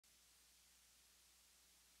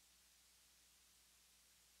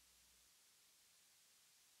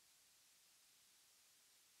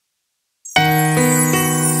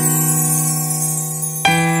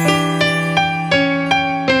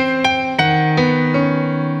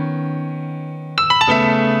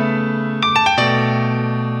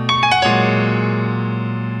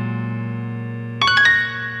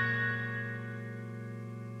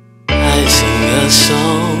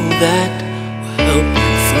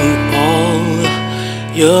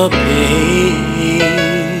your pain.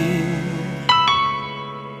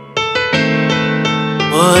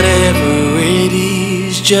 Whatever it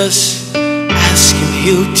is, just ask him,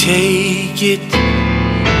 he'll take it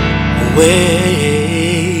away.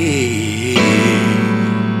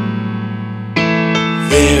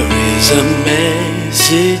 There is a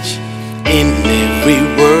message in every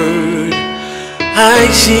word I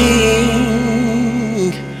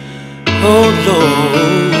sing, oh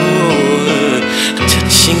Lord,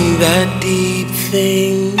 touching that deep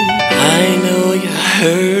thing. I know you're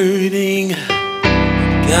hurting.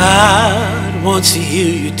 God wants to heal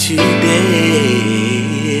you today.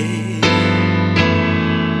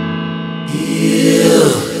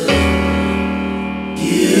 Heal,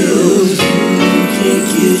 you can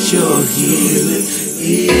get your healing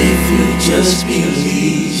if you just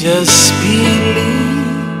believe. Just believe.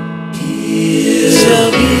 Heal,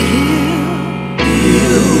 shall be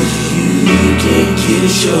healed. You can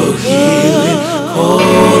get your healing.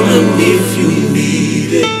 Call him if you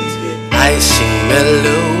need it. I sing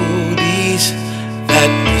melodies that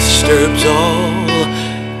disturbs all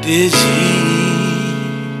disease.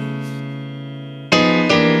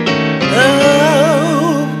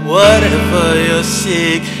 Oh, whatever your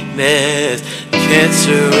sickness,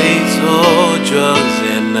 cancer, AIDS, or drugs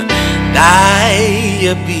and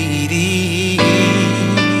diabetes,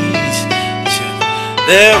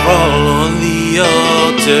 they're all on the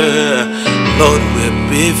altar. Lord, we're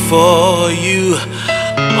before you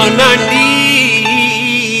on our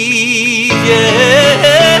knees, yeah.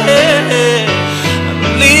 I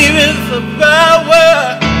believe in the power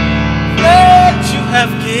that you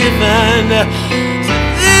have given to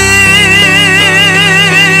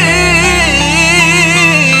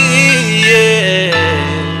yeah.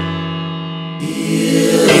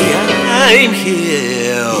 I'm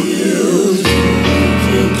healed. You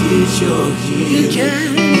can get your healing. You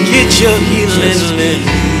can get your healing.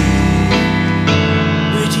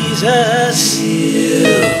 Jesus,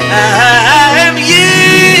 I'm healed.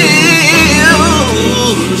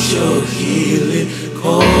 Get your healing.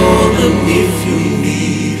 Call him if you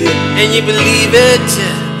need it, and you believe it.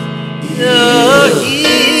 You're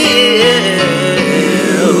healed.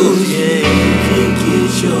 You can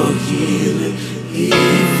get your healing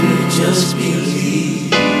if you just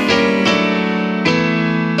believe.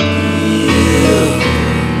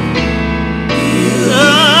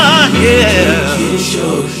 Yeah. Get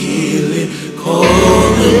your healing. Call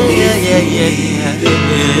him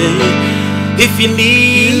if you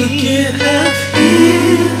need. You can have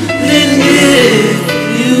healing if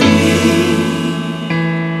you need.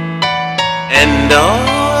 And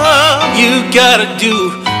all you gotta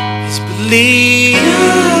do is believe.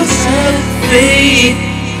 Just have faith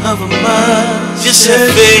of a mustard. Just have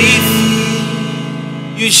faith.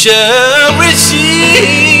 You shall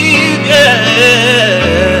receive. Yeah.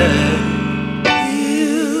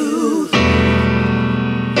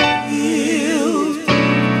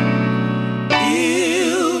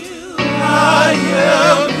 I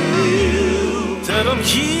am healed.